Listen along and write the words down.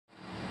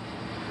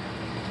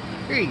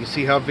Here you can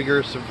see how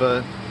vigorous of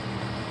a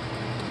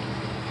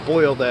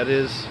boil that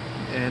is,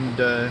 and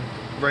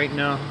right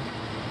now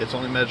it's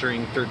only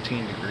measuring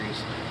 13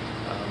 degrees.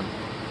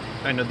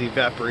 I know the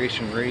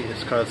evaporation rate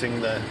is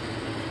causing the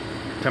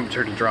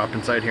temperature to drop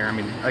inside here. I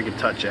mean, I could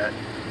touch it.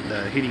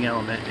 The heating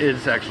element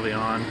is actually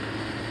on,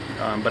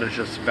 but it's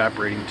just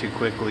evaporating too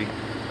quickly.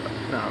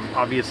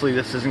 Obviously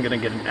this isn't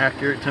going to get an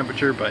accurate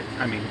temperature, but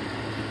I mean,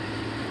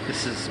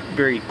 this is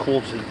very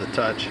cool to the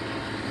touch.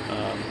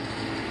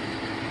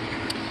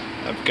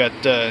 I've got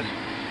an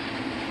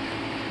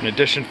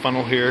addition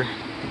funnel here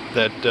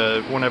that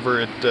whenever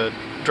it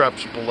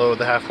drops below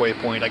the halfway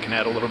point, I can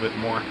add a little bit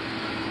more.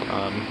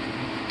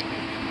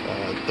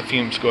 The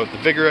fumes go up the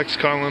Vigorex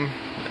column.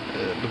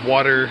 The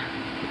water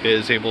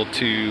is able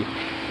to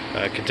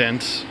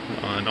condense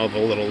on all the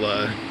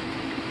little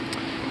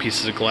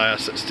pieces of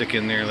glass that stick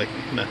in there, like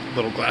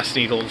little glass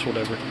needles,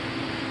 whatever.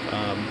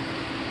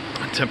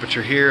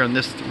 Temperature here on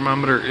this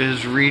thermometer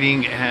is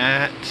reading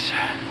at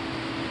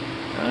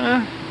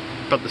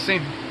about the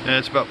same.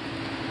 It's about,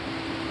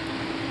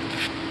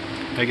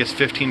 I guess,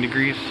 15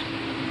 degrees.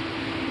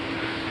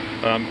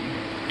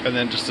 And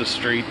then just a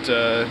straight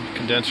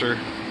condenser.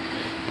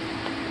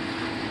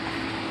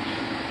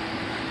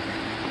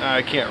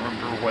 I can't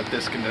remember what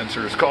this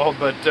condenser is called,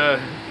 but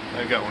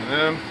I've got one of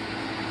them.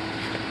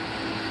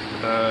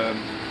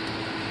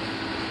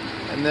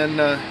 And then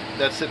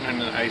that's sitting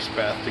in an ice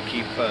bath to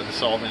keep the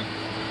solvent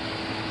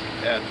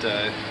at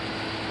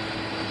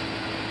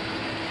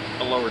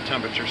a lower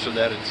temperature so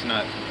that it's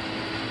not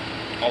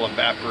all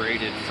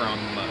evaporated from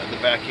the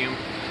vacuum.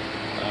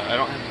 I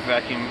don't have the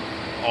vacuum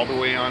all the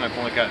way on. I've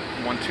only got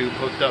one tube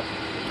hooked up.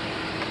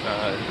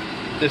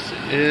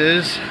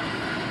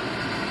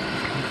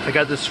 I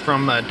got this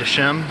from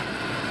Dishem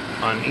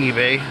on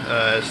eBay.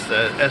 It's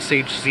the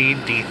SHC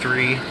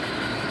D3.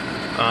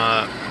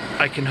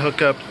 I can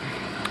hook up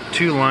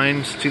 2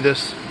 lines to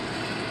this.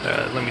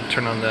 Let me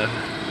turn on the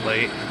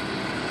light.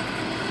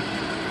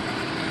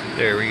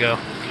 There we go.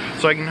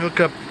 So I can hook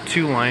up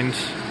 2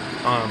 lines,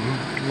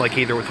 like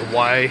either with a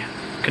Y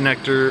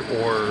connector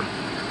or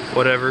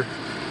whatever,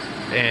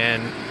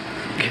 and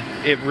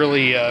it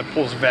really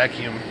pulls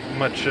vacuum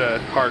much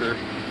harder.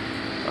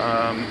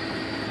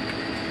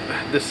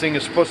 This thing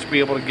is supposed to be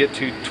able to get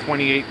to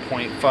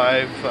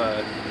 28.5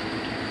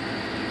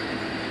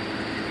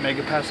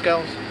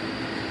 megapascals.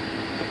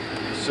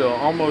 So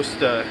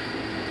almost,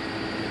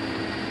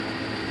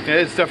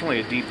 it's definitely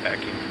a deep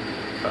vacuum.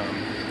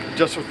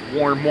 Just with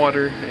warm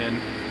water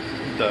and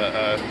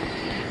the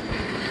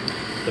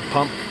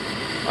pump,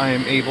 I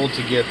am able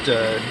to get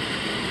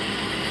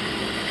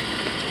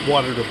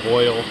water to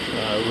boil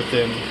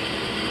within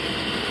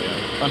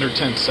under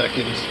 10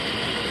 seconds.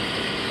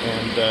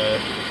 And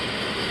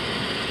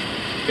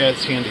yeah,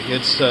 it's handy.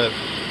 It's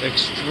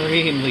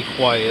extremely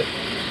quiet.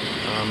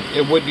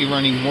 It would be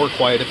running more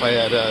quiet if I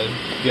had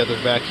the other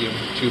vacuum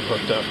tube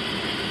hooked up.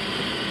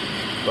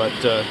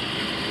 But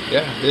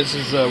yeah, this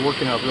is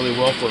working out really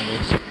well for me.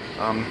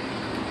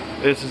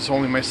 This is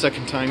only my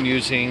second time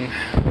using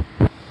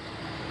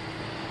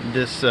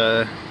this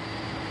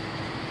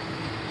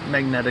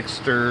magnetic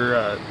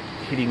stir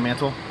heating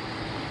mantle,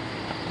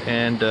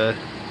 and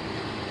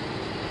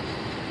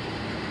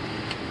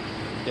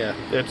yeah,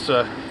 it's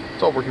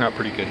all working out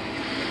pretty good.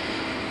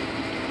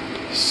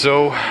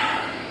 So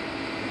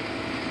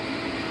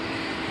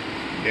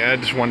yeah, I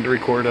just wanted to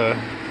record a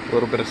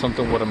little bit of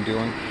something what I'm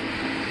doing.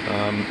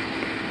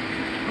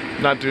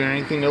 Not doing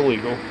anything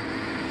illegal.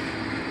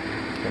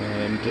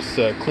 Just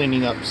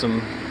cleaning up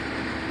some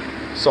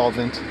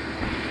solvent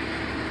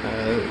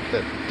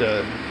that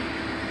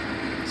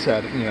it's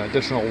had,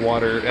 additional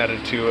water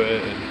added to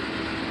it, and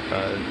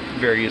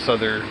various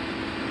other,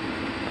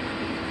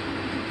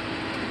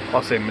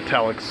 I'll say,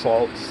 metallic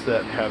salts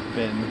that have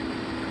been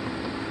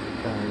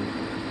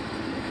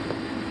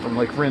from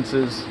like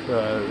rinses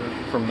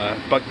from the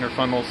Buckner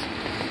funnels.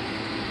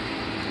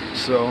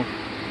 So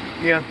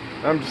yeah,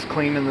 I'm just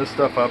cleaning this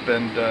stuff up,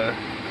 and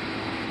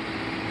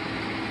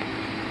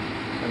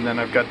then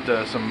I've got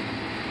some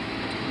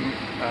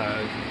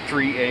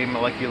 3A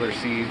molecular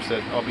sieves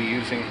that I'll be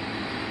using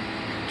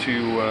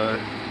to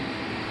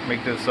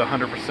make this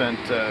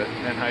 100%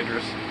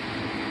 anhydrous.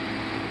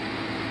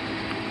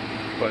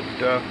 But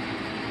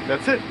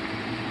that's it.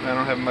 I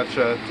don't have much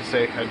to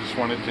say. I just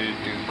wanted to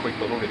do a quick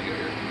little video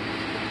here.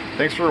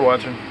 Thanks for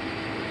watching.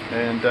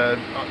 And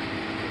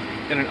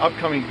in an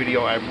upcoming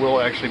video, I will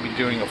actually be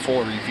doing a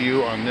full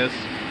review on this.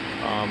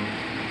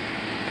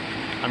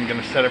 I'm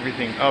going to set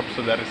everything up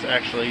so that it's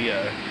actually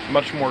a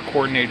much more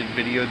coordinated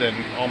video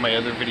than all my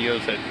other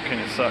videos that kind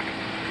of suck.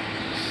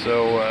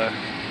 So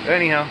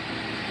anyhow,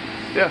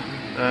 yeah,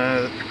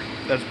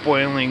 that's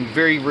boiling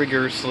very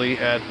rigorously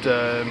at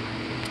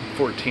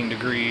 14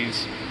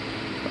 degrees.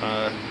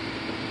 The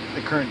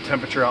current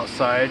temperature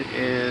outside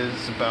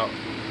is about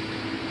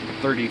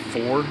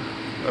 34,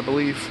 I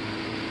believe.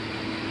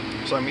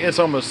 So I mean, it's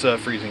almost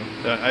freezing.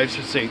 I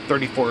should say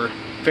 34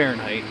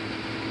 Fahrenheit.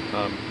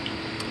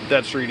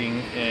 That's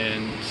reading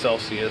in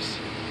Celsius.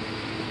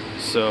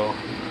 So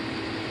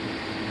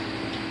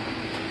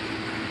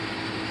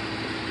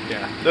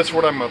yeah, that's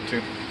what I'm up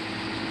to.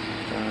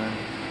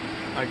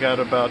 I got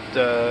about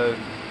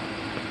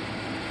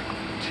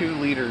 2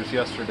 liters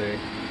yesterday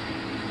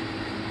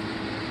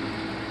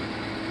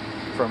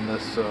from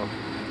this, so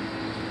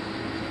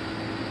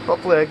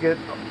hopefully I get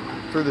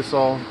through this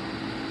all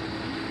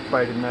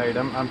by tonight.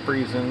 I'm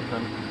freezing.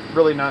 I'm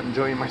really not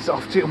enjoying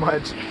myself too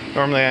much.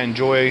 Normally I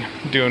enjoy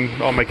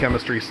doing all my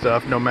chemistry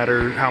stuff, no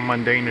matter how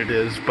mundane it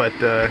is, but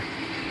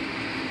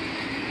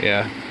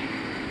yeah.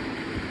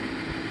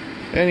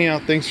 Anyhow,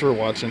 thanks for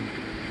watching.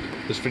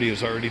 This video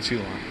is already too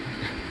long.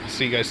 I'll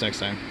see you guys next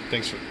time.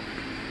 Thanks for